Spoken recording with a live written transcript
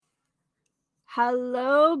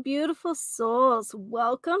Hello, beautiful souls.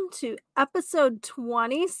 Welcome to episode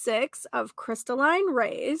 26 of Crystalline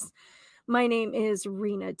Rays. My name is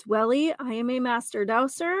Rena Dwelly. I am a master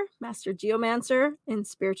dowser, master geomancer, and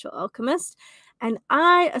spiritual alchemist, and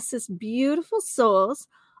I assist beautiful souls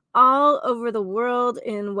all over the world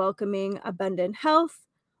in welcoming abundant health,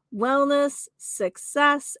 wellness,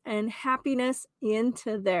 success, and happiness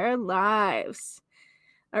into their lives.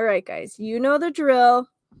 All right, guys, you know the drill.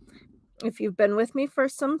 If you've been with me for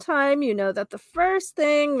some time, you know that the first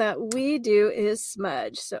thing that we do is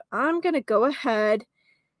smudge. So I'm going to go ahead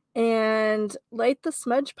and light the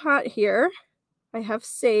smudge pot here. I have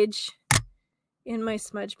sage in my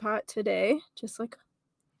smudge pot today, just like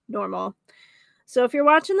normal. So if you're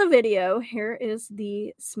watching the video, here is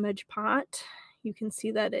the smudge pot. You can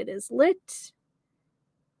see that it is lit.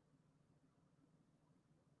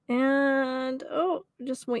 And,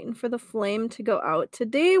 just waiting for the flame to go out.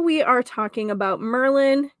 Today we are talking about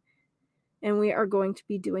Merlin, and we are going to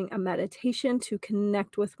be doing a meditation to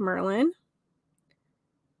connect with Merlin.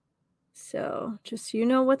 So just so you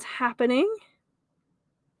know what's happening.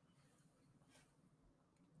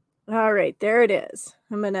 All right, there it is.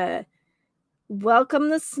 I'm going to welcome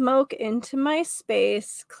the smoke into my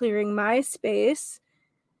space, clearing my space,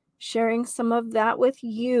 sharing some of that with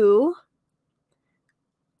you.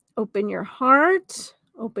 Open your heart,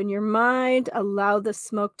 open your mind, allow the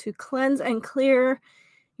smoke to cleanse and clear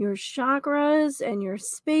your chakras and your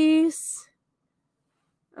space.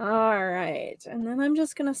 All right, and then I'm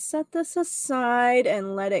just going to set this aside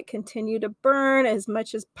and let it continue to burn as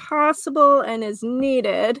much as possible and as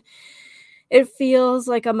needed. It feels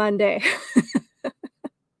like a Monday.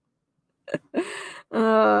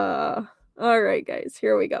 All right, guys,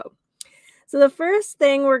 here we go. So the first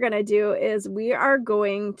thing we're going to do is we are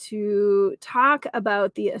going to talk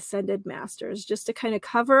about the Ascended Masters, just to kind of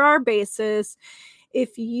cover our bases.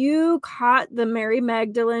 If you caught the Mary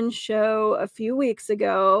Magdalene show a few weeks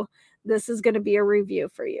ago, this is going to be a review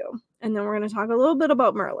for you. And then we're going to talk a little bit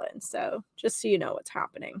about Merlin. So just so you know what's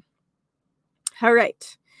happening. All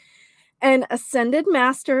right. An Ascended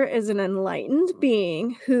Master is an enlightened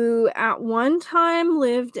being who at one time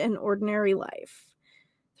lived an ordinary life.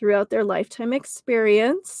 Throughout their lifetime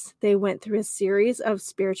experience, they went through a series of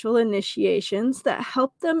spiritual initiations that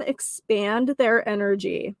helped them expand their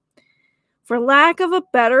energy. For lack of a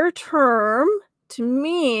better term, to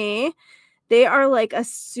me, they are like a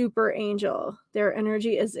super angel. Their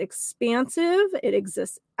energy is expansive, it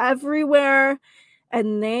exists everywhere,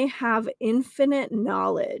 and they have infinite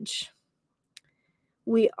knowledge.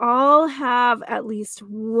 We all have at least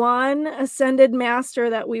one Ascended Master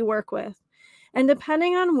that we work with. And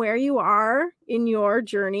depending on where you are in your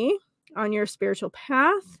journey, on your spiritual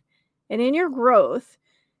path, and in your growth,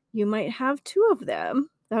 you might have two of them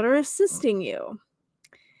that are assisting you.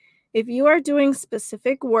 If you are doing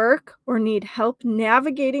specific work or need help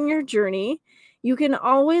navigating your journey, you can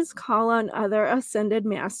always call on other Ascended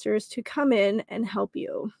Masters to come in and help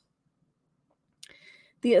you.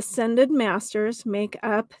 The Ascended Masters make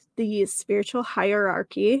up the spiritual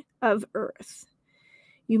hierarchy of Earth.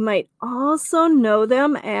 You might also know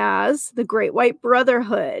them as the Great White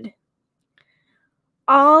Brotherhood.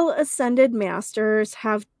 All Ascended Masters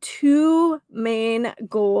have two main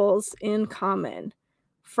goals in common.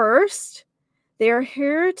 First, they are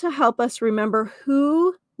here to help us remember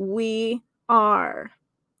who we are.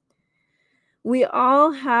 We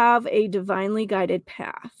all have a divinely guided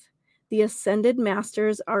path. The Ascended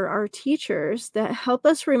Masters are our teachers that help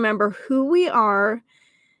us remember who we are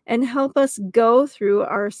and help us go through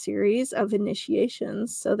our series of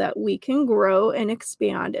initiations so that we can grow and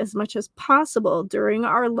expand as much as possible during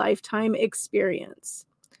our lifetime experience.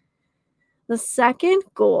 The second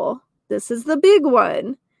goal, this is the big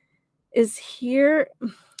one, is here.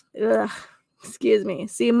 Excuse me.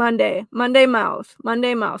 See, Monday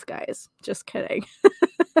mouth, guys. Just kidding.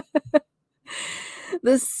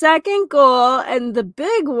 The second goal and the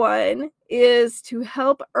big one is to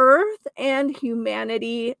help Earth and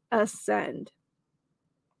humanity ascend.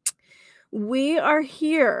 We are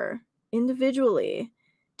here individually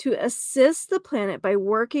to assist the planet by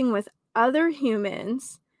working with other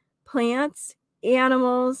humans, plants,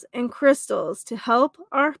 animals, and crystals to help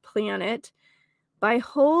our planet by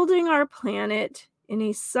holding our planet in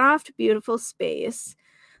a soft, beautiful space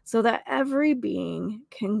so that every being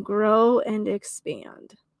can grow and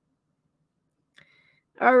expand.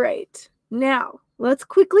 All right, now let's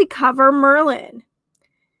quickly cover Merlin.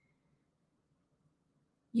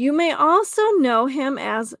 You may also know him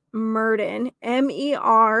as Merdin, Merddin,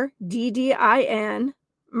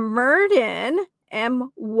 Myrddin,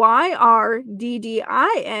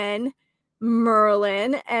 Myrdin,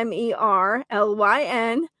 Merlin,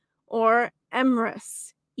 Merlyn, or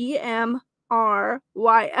Emrys, Emrys.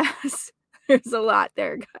 There's a lot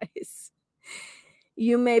there, guys.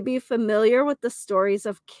 You may be familiar with the stories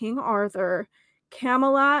of King Arthur,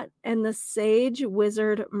 Camelot, and the sage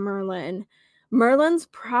wizard Merlin. Merlin's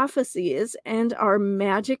prophecies and our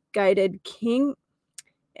magic-guided king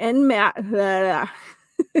and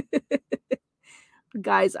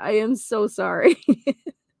guys, I am so sorry.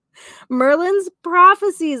 Merlin's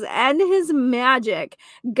prophecies and his magic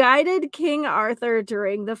guided King Arthur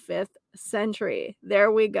during the 5th century.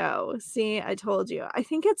 There we go. See, I told you. I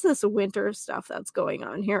think it's this winter stuff that's going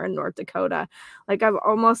on here in North Dakota. Like, I've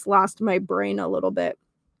almost lost my brain a little bit.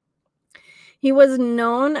 He was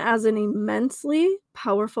known as an immensely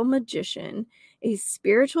powerful magician, a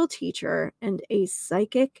spiritual teacher, and a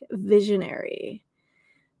psychic visionary.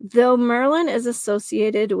 Though Merlin is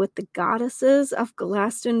associated with the goddesses of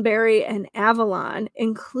Glastonbury and Avalon,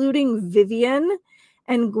 including Vivian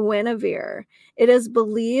and Guinevere, it is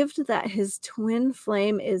believed that his twin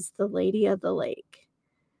flame is the Lady of the Lake.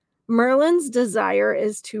 Merlin's desire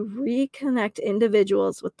is to reconnect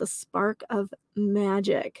individuals with the spark of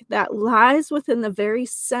magic that lies within the very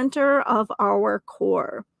center of our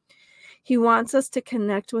core. He wants us to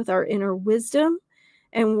connect with our inner wisdom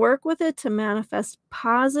and work with it to manifest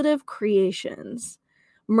positive creations.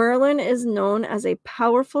 Merlin is known as a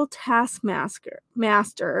powerful taskmaster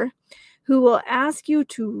who will ask you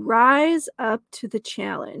to rise up to the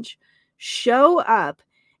challenge, show up,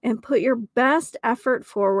 and put your best effort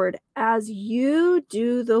forward as you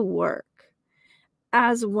do the work.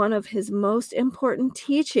 As one of his most important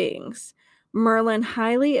teachings, Merlin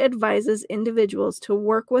highly advises individuals to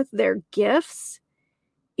work with their gifts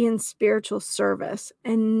in spiritual service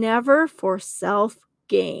and never for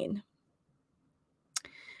self-gain.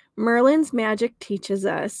 Merlin's magic teaches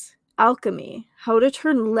us alchemy, how to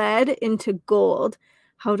turn lead into gold,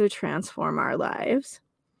 how to transform our lives,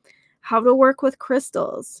 how to work with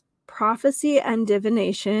crystals, prophecy and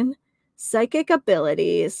divination, psychic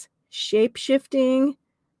abilities, shape-shifting,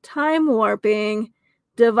 time warping,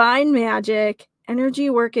 divine magic, energy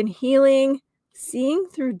work and healing, seeing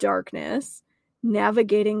through darkness,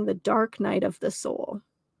 navigating the dark night of the soul.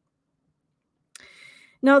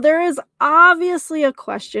 Now, there is obviously a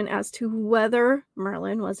question as to whether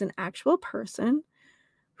Merlin was an actual person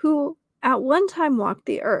who at one time walked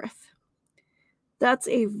the earth. That's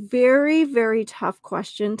a very, very tough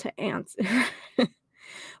question to answer.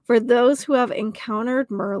 For those who have encountered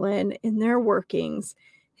Merlin in their workings,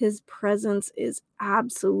 his presence is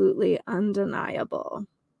absolutely undeniable.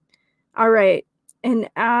 All right. And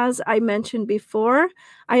as I mentioned before,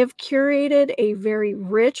 I have curated a very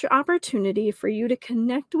rich opportunity for you to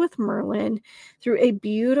connect with Merlin through a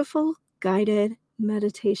beautiful guided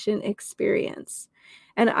meditation experience.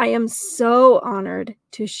 And I am so honored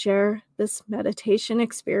to share this meditation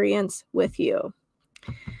experience with you.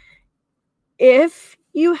 If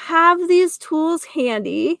you have these tools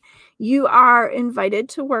handy, you are invited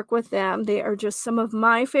to work with them. They are just some of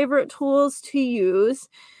my favorite tools to use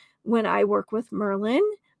when I work with Merlin.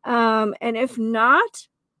 And if not,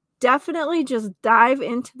 definitely just dive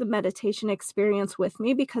into the meditation experience with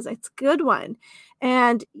me because it's a good one.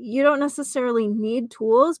 And you don't necessarily need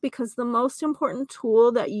tools because the most important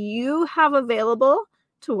tool that you have available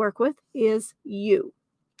to work with is you.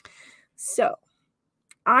 So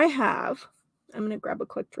I'm going to grab a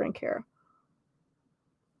quick drink here.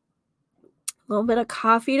 A little bit of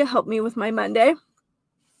coffee to help me with my Monday.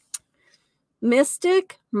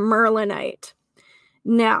 Mystic Merlinite.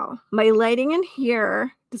 Now, my lighting in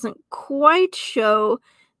here doesn't quite show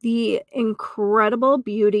the incredible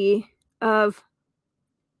beauty of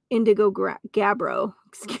Indigo Gabbro.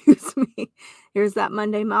 Excuse me. Here's that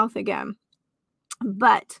Monday mouth again.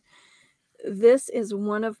 But this is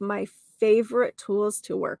one of my favorite tools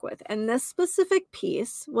to work with. And this specific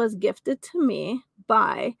piece was gifted to me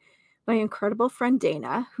by my incredible friend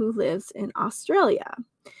Dana, who lives in Australia.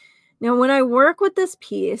 Now, when I work with this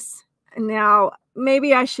piece, now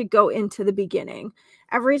maybe I should go into the beginning.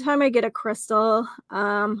 Every time I get a crystal,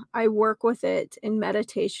 I work with it in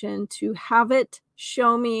meditation to have it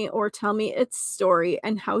show me or tell me its story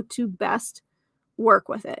and how to best work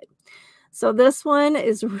with it. So this one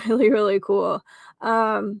is really, really cool.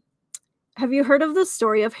 Have you heard of the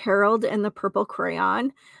story of Harold and the purple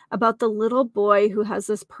crayon? About the little boy who has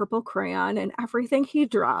this purple crayon and everything he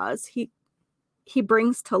draws, he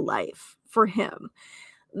brings to life for him.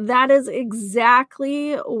 That is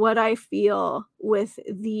exactly what I feel with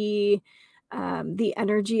the the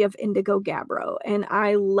energy of indigo gabbro, and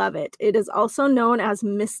I love it. It is also known as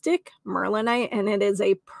mystic merlinite, and it is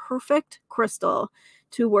a perfect crystal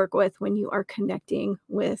to work with when you are connecting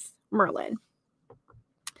with Merlin.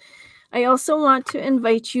 I also want to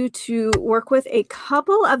invite you to work with a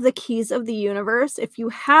couple of the keys of the universe if you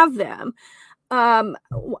have them.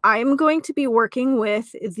 I'm going to be working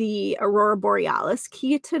with the Aurora Borealis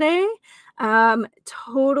key today.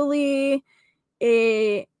 Totally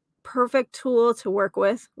a perfect tool to work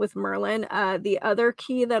with Merlin. The other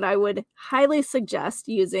key that I would highly suggest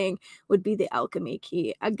using would be the alchemy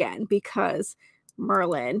key, again, because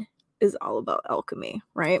Merlin is all about alchemy,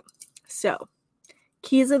 right? So,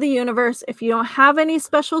 keys of the universe. If you don't have any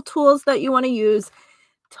special tools that you want to use,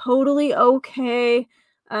 totally okay.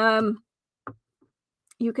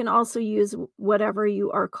 You can also use whatever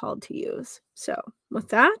you are called to use. So, with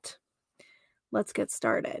that, let's get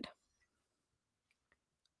started.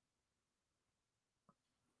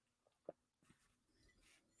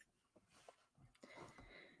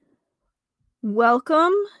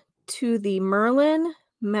 Welcome to the Merlin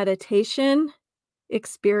meditation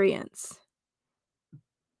experience.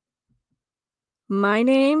 My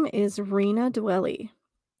name is Rena Dwelly.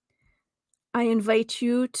 I invite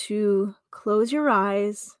you to close your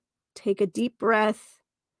eyes, take a deep breath,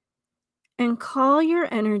 and call your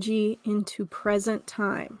energy into present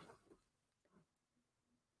time.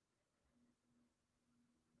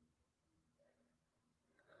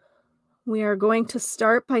 We are going to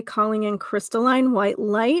start by calling in crystalline white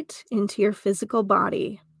light into your physical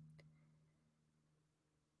body.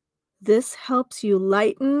 This helps you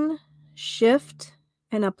lighten, shift,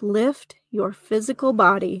 and uplift your physical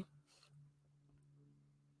body.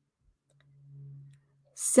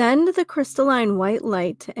 Send the crystalline white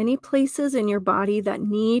light to any places in your body that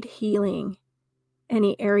need healing,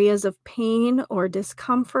 any areas of pain or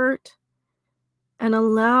discomfort, and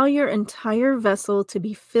allow your entire vessel to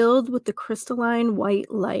be filled with the crystalline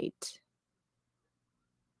white light.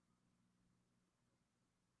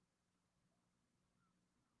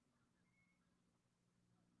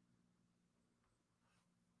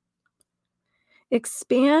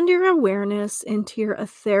 Expand your awareness into your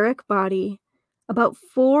etheric body about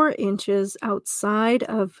 4 inches outside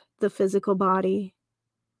of the physical body.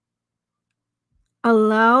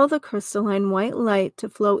 Allow the crystalline white light to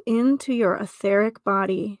flow into your etheric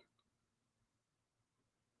body.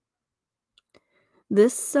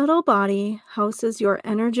 This subtle body houses your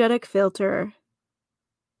energetic filter.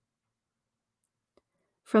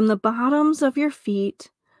 From the bottoms of your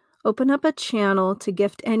feet, open up a channel to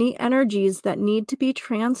gift any energies that need to be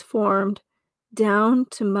transformed down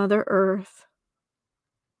to Mother Earth.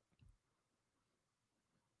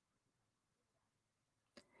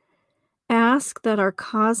 Ask that our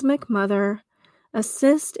cosmic mother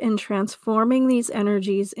assist in transforming these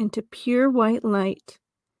energies into pure white light,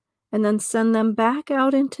 and then send them back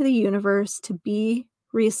out into the universe to be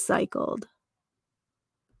recycled.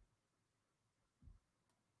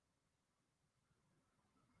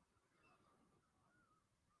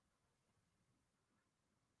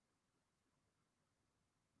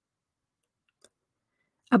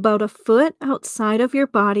 About a foot outside of your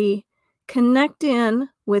body, connect in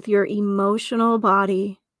with your emotional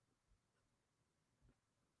body.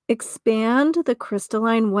 Expand the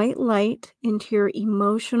crystalline white light into your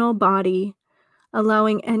emotional body,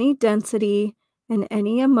 allowing any density and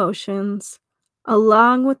any emotions,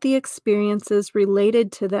 along with the experiences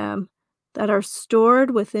related to them that are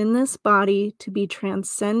stored within this body, to be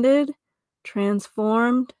transcended,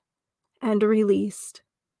 transformed, and released.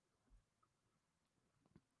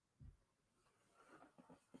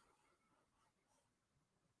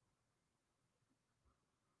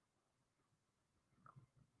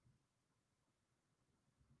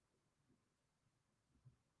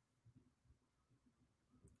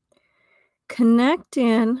 Connect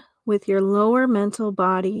in with your lower mental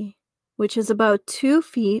body, which is about 2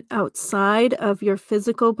 feet outside of your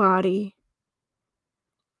physical body.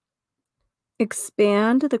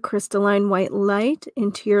 Expand the crystalline white light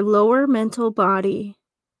into your lower mental body.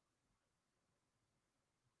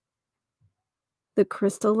 The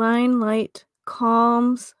crystalline light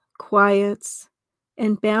calms, quiets,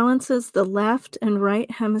 and balances the left and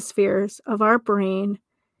right hemispheres of our brain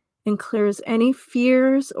and clears any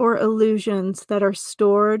fears or illusions that are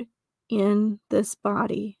stored in this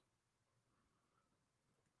body.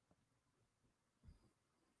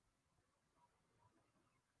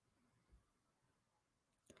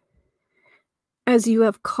 As you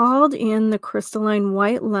have called in the crystalline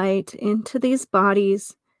white light into these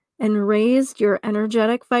bodies and raised your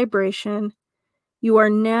energetic vibration, You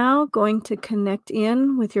are now going to connect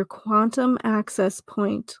in with your quantum access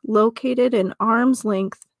point located in arm's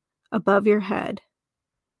length above your head.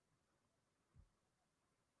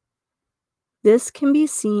 This can be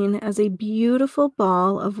seen as a beautiful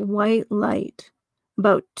ball of white light,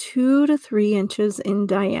 about 2 to 3 inches in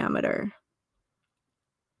diameter.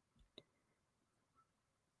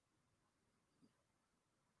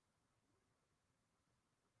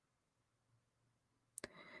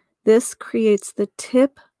 This creates the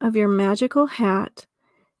tip of your magical hat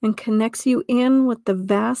and connects you in with the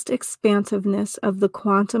vast expansiveness of the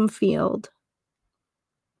quantum field.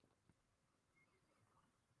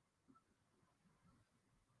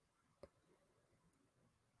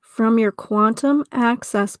 From your quantum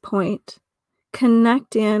access point,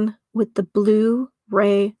 connect in with the blue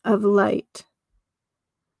ray of light.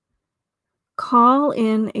 Call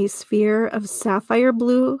in a sphere of sapphire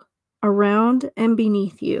blue around and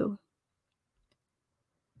beneath you.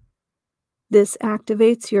 This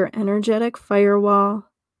activates your energetic firewall,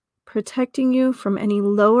 protecting you from any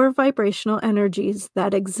lower vibrational energies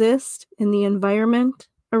that exist in the environment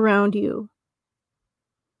around you.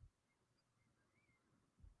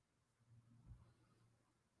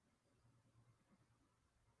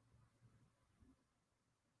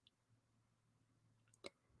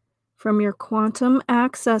 From your quantum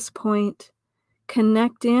access point,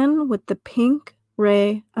 connect in with the pink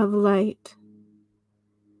ray of light.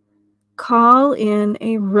 Call in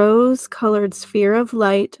a rose-colored sphere of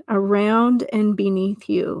light around and beneath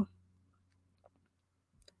you.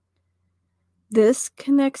 This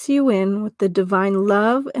connects you in with the divine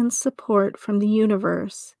love and support from the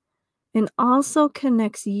universe, and also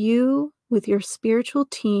connects you with your spiritual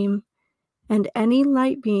team and any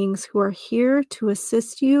light beings who are here to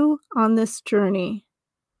assist you on this journey.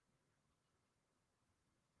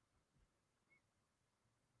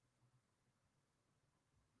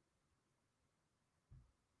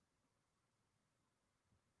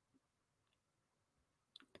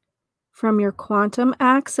 From your quantum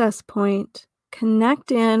access point,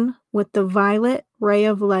 connect in with the violet ray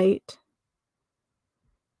of light.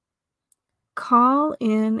 Call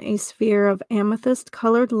in a sphere of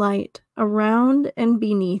amethyst-colored light around and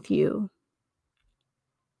beneath you.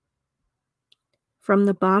 From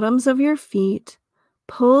the bottoms of your feet,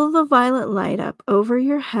 pull the violet light up over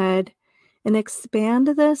your head and expand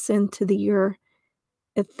this into your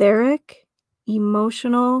etheric,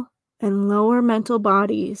 emotional, and lower mental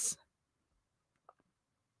bodies.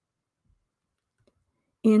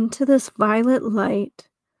 Into this violet light,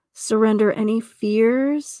 surrender any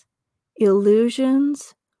fears,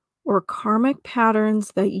 illusions, or karmic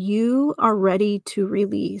patterns that you are ready to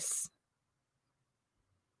release.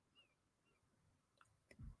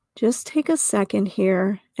 Just take a second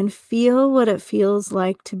here and feel what it feels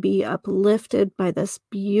like to be uplifted by this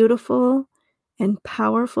beautiful and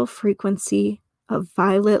powerful frequency of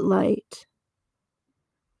violet light.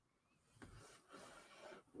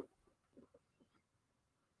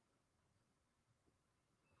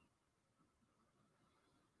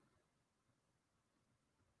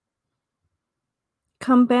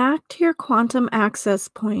 Come back to your quantum access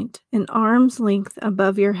point an arm's length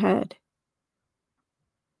above your head.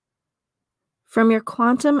 From your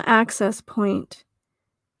quantum access point,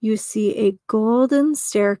 you see a golden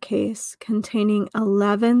staircase containing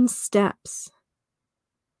 11 steps.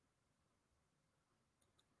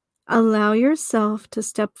 Allow yourself to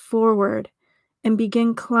step forward and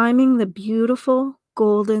begin climbing the beautiful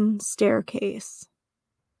golden staircase.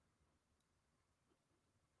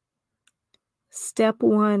 Step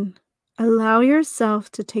 1. Allow yourself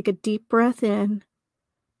to take a deep breath in,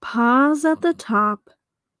 pause at the top,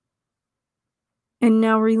 and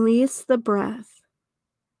now release the breath.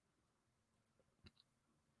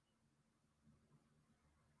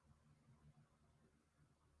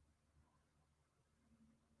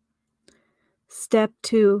 Step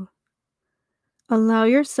 2. Allow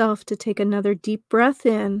yourself to take another deep breath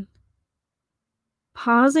in,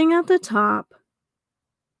 pausing at the top,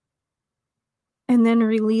 and then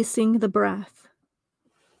releasing the breath.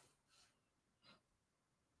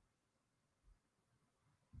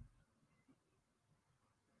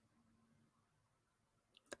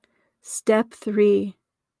 Step 3.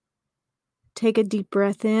 Take a deep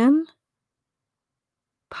breath in,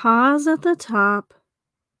 pause at the top,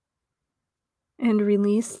 and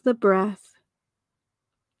release the breath.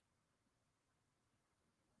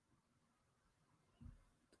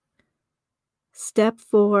 Step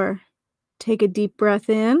 4. Take a deep breath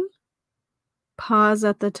in, pause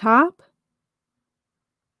at the top,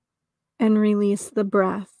 and release the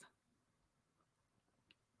breath.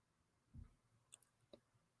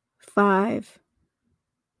 5.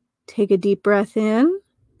 Take a deep breath in.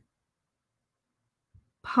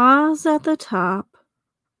 Pause at the top.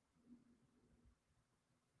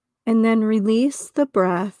 And then release the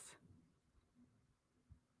breath.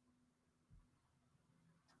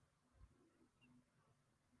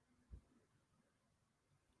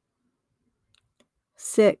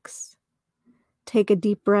 Six. Take a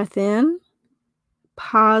deep breath in.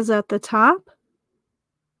 Pause at the top.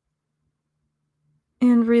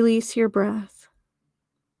 And release your breath.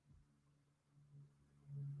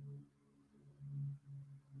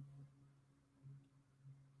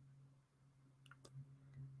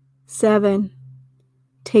 7.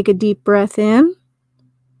 Take a deep breath in.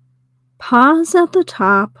 Pause at the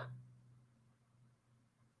top.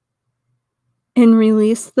 And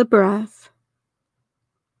release the breath.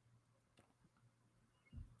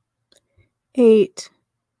 8.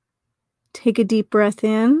 Take a deep breath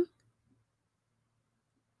in.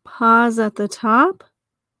 Pause at the top.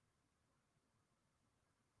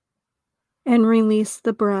 And release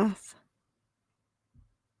the breath.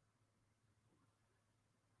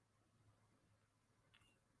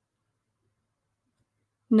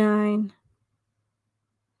 9.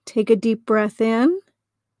 Take a deep breath in.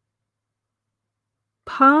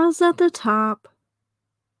 Pause at the top.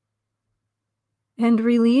 And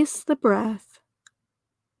release the breath.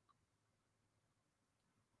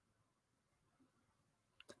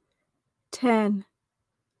 10.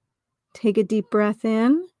 Take a deep breath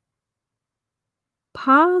in.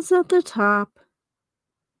 Pause at the top.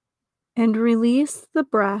 And release the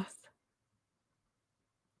breath.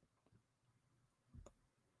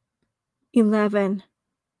 11.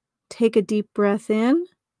 Take a deep breath in.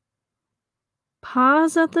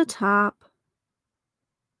 Pause at the top.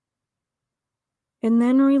 And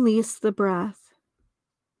then release the breath.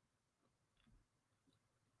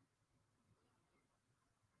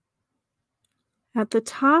 At the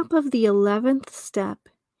top of the 11th step,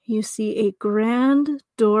 you see a grand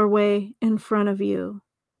doorway in front of you.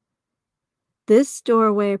 This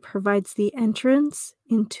doorway provides the entrance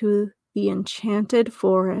into the enchanted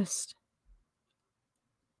forest.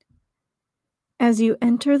 As you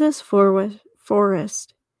enter this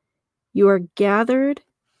forest, you are gathered.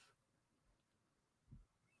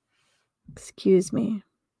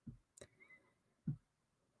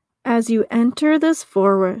 As you enter this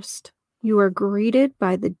forest, you are greeted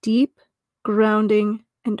by the deep, grounding,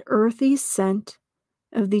 and earthy scent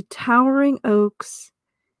of the towering oaks,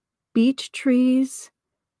 beech trees,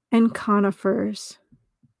 and conifers.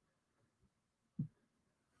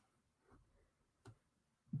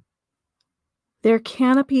 Their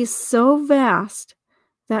canopies so vast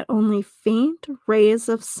that only faint rays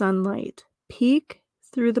of sunlight peek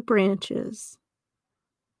through the branches.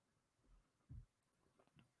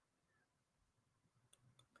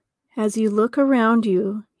 As you look around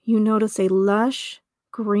you, you notice a lush,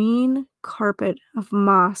 green carpet of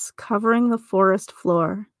moss covering the forest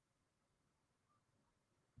floor.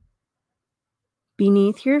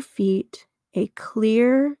 Beneath your feet, a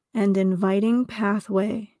clear and inviting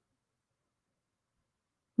pathway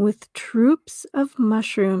with troops of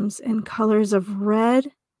mushrooms in colors of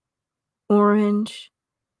red, orange,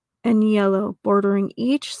 and yellow bordering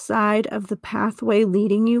each side of the pathway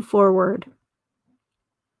leading you forward.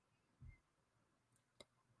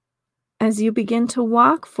 As you begin to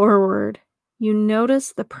walk forward, you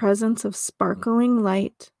notice the presence of sparkling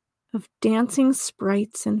light, of dancing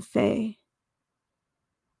sprites and fae.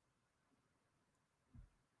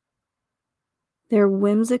 Their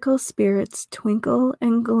whimsical spirits twinkle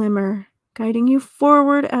and glimmer, guiding you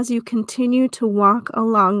forward as you continue to walk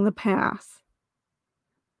along the path.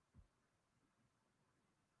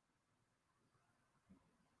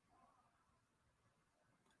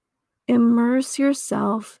 Immerse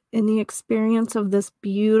yourself in the experience of this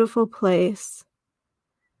beautiful place,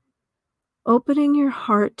 opening your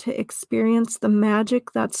heart to experience the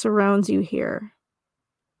magic that surrounds you here.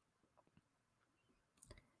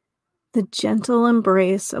 The gentle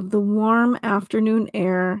embrace of the warm afternoon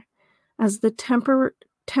air as the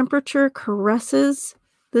temperature caresses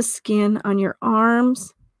the skin on your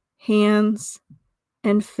arms, hands,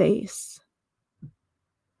 and face.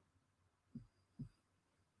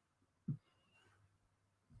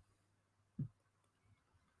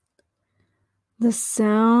 The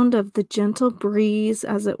sound of the gentle breeze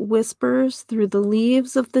as it whispers through the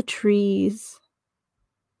leaves of the trees.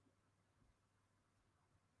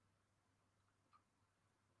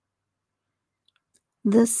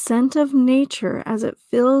 The scent of nature as it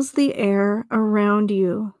fills the air around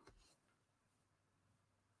you.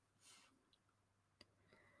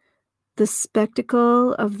 The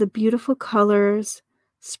spectacle of the beautiful colors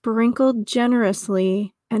sprinkled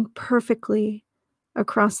generously and perfectly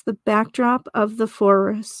across the backdrop of the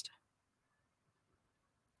forest.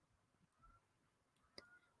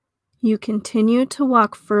 You continue to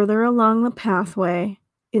walk further along the pathway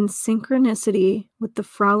in synchronicity with the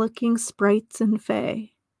frolicking sprites and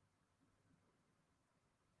fae.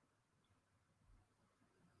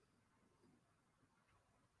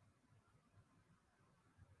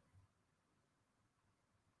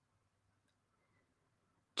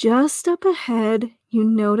 Just up ahead, you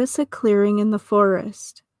notice a clearing in the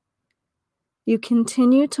forest. You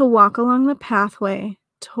continue to walk along the pathway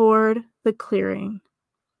toward the clearing.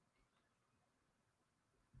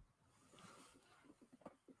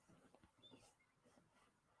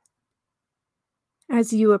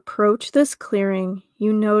 As you approach this clearing,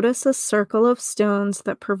 you notice a circle of stones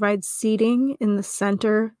that provide seating in the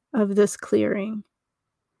center of this clearing.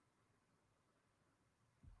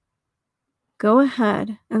 Go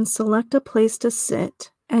ahead and select a place to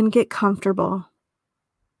sit and get comfortable.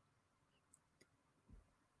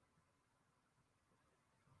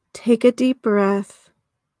 Take a deep breath.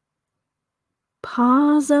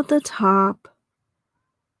 Pause at the top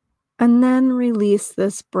and then release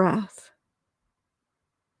this breath.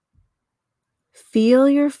 Feel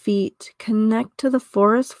your feet connect to the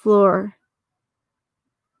forest floor.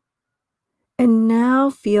 And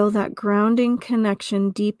now feel that grounding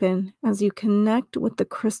connection deepen as you connect with the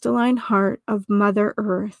crystalline heart of Mother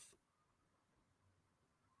Earth.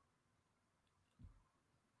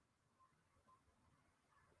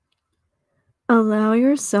 Allow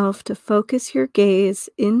yourself to focus your gaze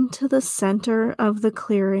into the center of the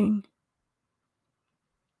clearing.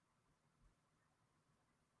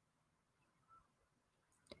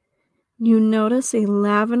 You notice a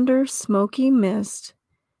lavender smoky mist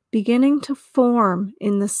beginning to form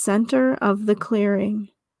in the center of the clearing.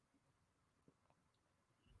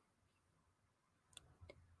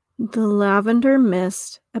 The lavender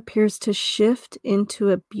mist appears to shift into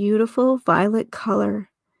a beautiful violet color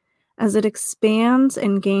as it expands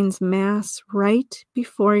and gains mass right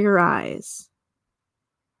before your eyes.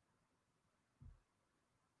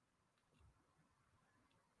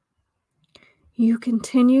 You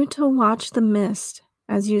continue to watch the mist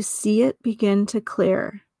as you see it begin to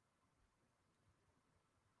clear.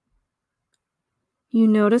 You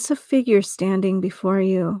notice a figure standing before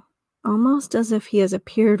you, almost as if he has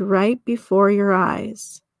appeared right before your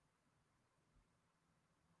eyes.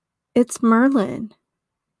 It's Merlin.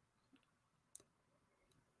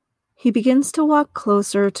 He begins to walk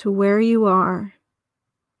closer to where you are.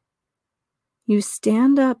 You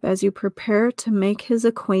stand up as you prepare to make his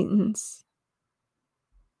acquaintance.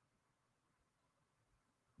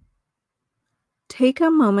 Take a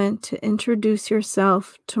moment to introduce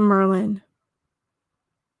yourself to Merlin.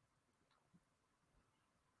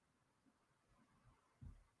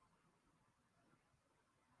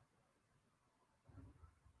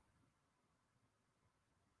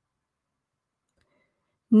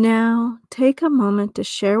 Now, take a moment to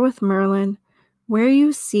share with Merlin where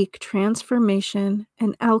you seek transformation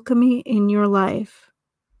and alchemy in your life.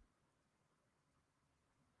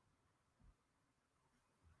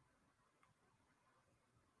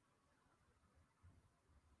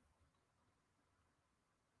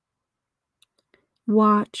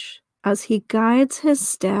 Watch as he guides his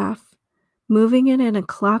staff, moving it in a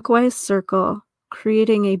clockwise circle,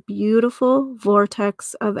 creating a beautiful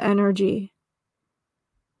vortex of energy.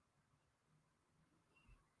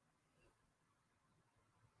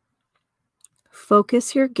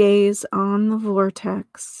 Focus your gaze on the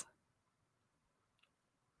vortex.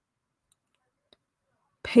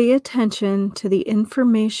 Pay attention to the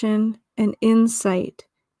information and insight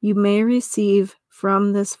you may receive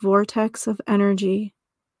from this vortex of energy.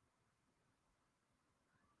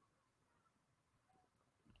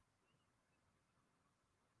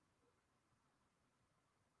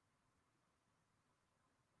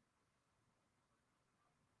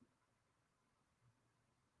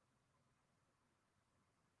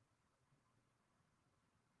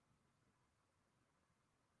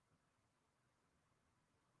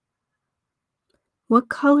 What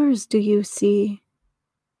colors do you see?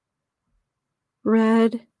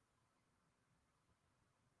 Red,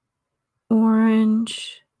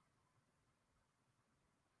 orange,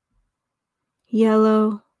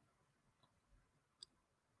 yellow,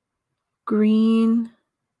 green,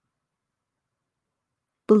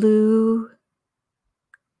 blue,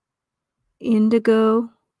 indigo,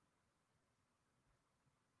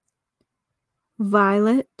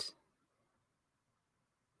 violet,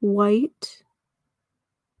 white,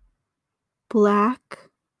 black,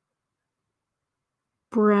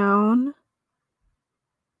 brown,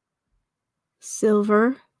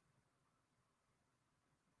 silver,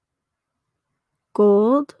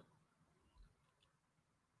 gold?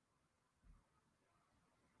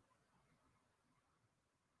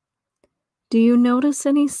 Do you notice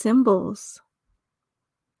any symbols?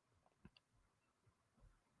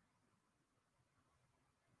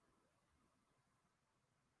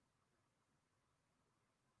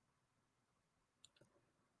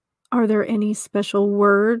 Are there any special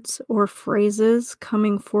words or phrases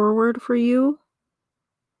coming forward for you?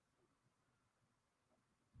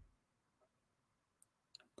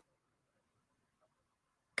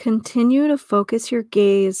 Continue to focus your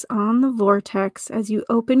gaze on the vortex as you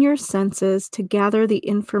open your senses to gather the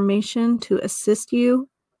information to assist you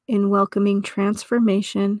in welcoming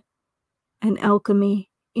transformation and alchemy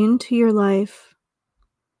into your life.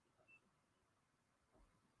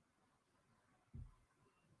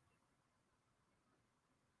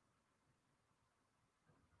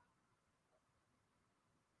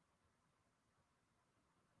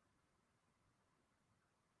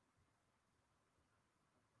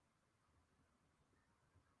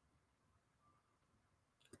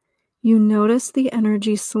 You notice the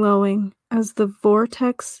energy slowing as the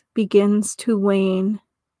vortex begins to wane.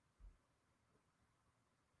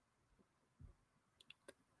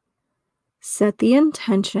 Set the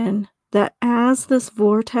intention that as this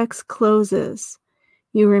vortex closes,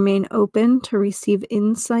 you remain open to receive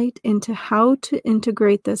insight into how to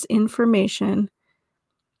integrate this information,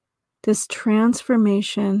 this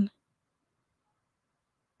transformation,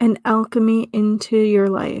 and alchemy into your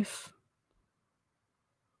life.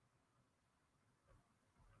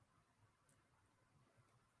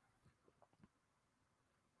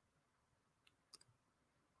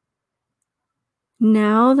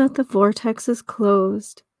 Now that the vortex is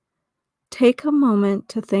closed, take a moment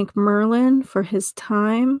to thank Merlin for his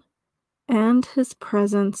time and his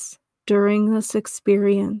presence during this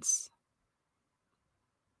experience.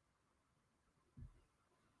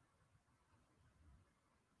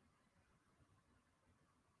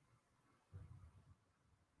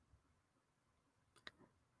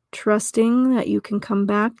 Trusting that you can come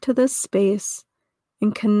back to this space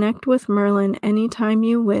and connect with Merlin anytime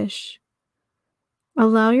you wish.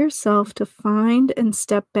 Allow yourself to find and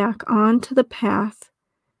step back onto the path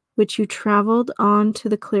which you traveled on to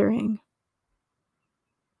the clearing.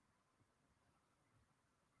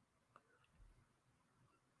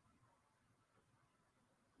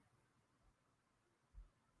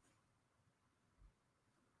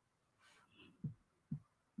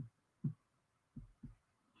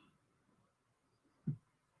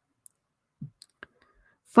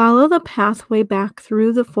 Follow the pathway back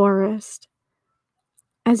through the forest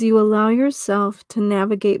as you allow yourself to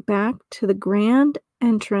navigate back to the grand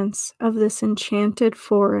entrance of this enchanted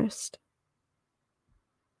forest.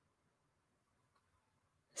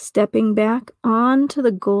 Stepping back onto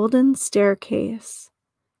the golden staircase,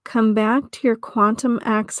 come back to your quantum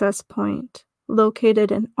access point,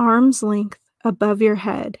 located an arm's length above your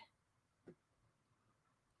head.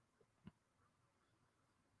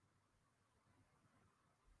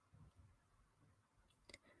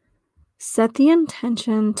 Set the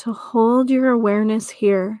intention to hold your awareness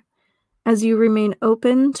here as you remain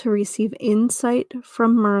open to receive insight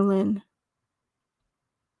from Merlin.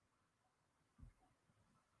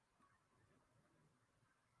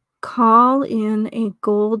 Call in a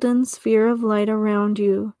golden sphere of light around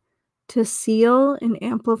you to seal and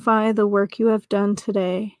amplify the work you have done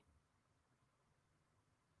today.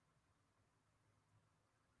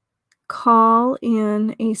 Call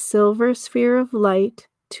in a silver sphere of light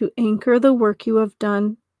to anchor the work you have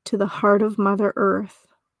done to the heart of Mother Earth.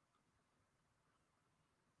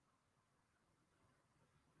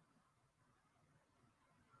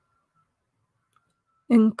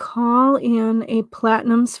 And call in a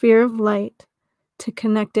platinum sphere of light to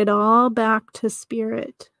connect it all back to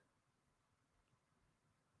spirit.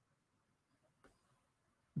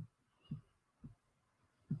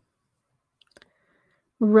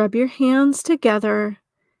 Rub your hands together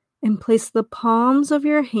and place the palms of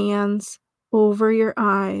your hands over your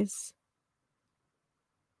eyes.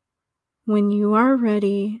 When you are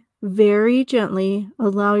ready, very gently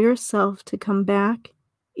allow yourself to come back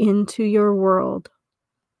into your world.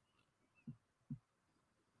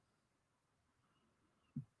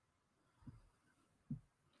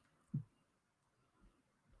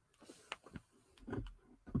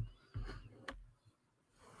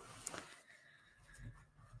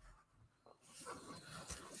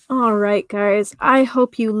 All right, guys, I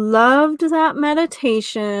hope you loved that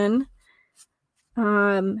meditation.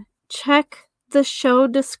 Check the show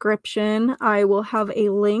description, I will have a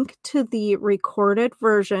link to the recorded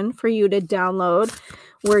version for you to download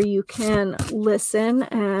where you can listen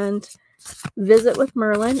and visit with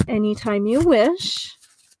Merlin anytime you wish.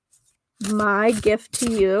 My gift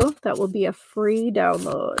to you, that will be a free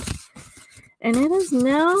download. And it is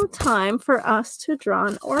now time for us to draw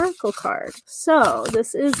an oracle card. So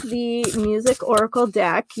this is the music oracle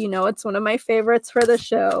deck. You know, it's one of my favorites for the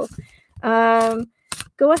show.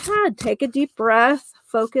 Go ahead, take a deep breath,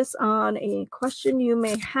 focus on a question you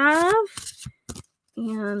may have,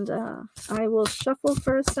 and I will shuffle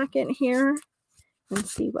for a second here and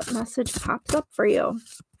see what message pops up for you.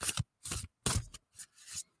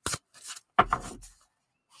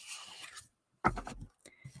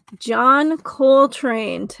 John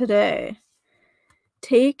Coltrane today.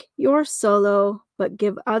 Take your solo, but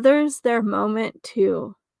give others their moment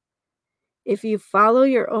too. If you follow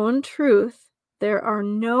your own truth, there are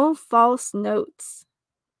no false notes.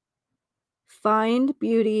 Find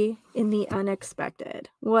beauty in the unexpected.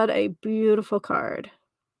 What a beautiful card.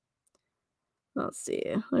 Let's see.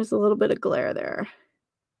 There's a little bit of glare there.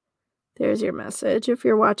 There's your message. If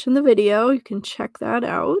you're watching the video, you can check that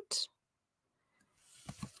out.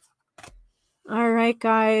 All right,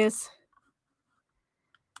 guys.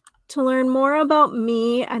 To learn more about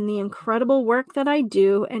me and the incredible work that I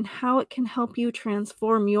do and how it can help you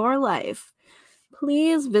transform your life,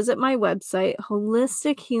 please visit my website,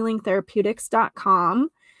 holistichealingtherapeutics.com.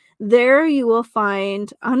 There you will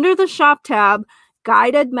find, under the shop tab,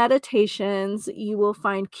 guided meditations. You will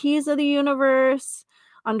find keys of the universe.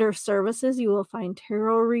 Under services, you will find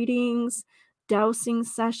tarot readings, dowsing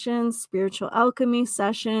sessions, spiritual alchemy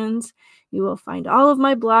sessions. You will find all of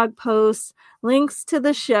my blog posts, links to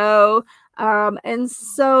the show, and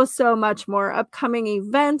so much more. Upcoming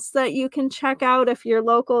events that you can check out if you're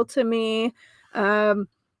local to me. And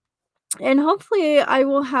hopefully I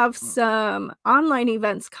will have some online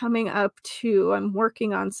events coming up too. I'm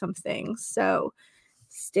working on some things, so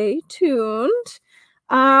stay tuned.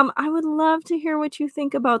 I would love to hear what you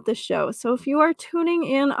think about the show. So if you are tuning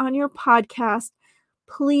in on your podcast,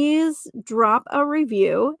 please drop a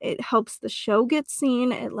review. It helps the show get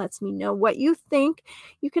seen. It lets me know what you think.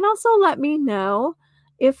 You can also let me know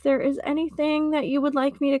if there is anything that you would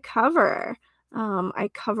like me to cover. I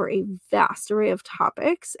cover a vast array of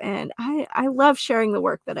topics, and I love sharing the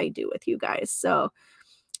work that I do with you guys. So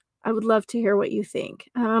I would love to hear what you think.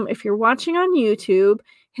 If you're watching on YouTube,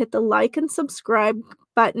 hit the like and subscribe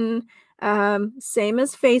button. Same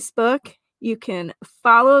as Facebook. You can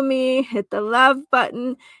follow me, hit the love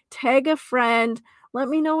button, tag a friend. Let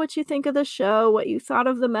me know what you think of the show, what you thought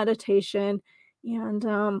of the meditation. And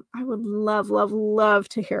I would love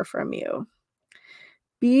to hear from you.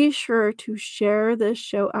 Be sure to share this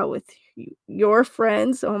show out with your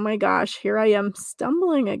friends. Oh my gosh, here I am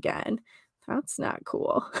stumbling again. That's not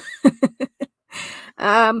cool.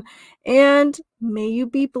 And may you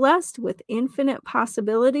be blessed with infinite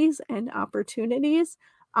possibilities and opportunities.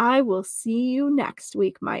 I will see you next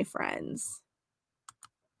week, my friends.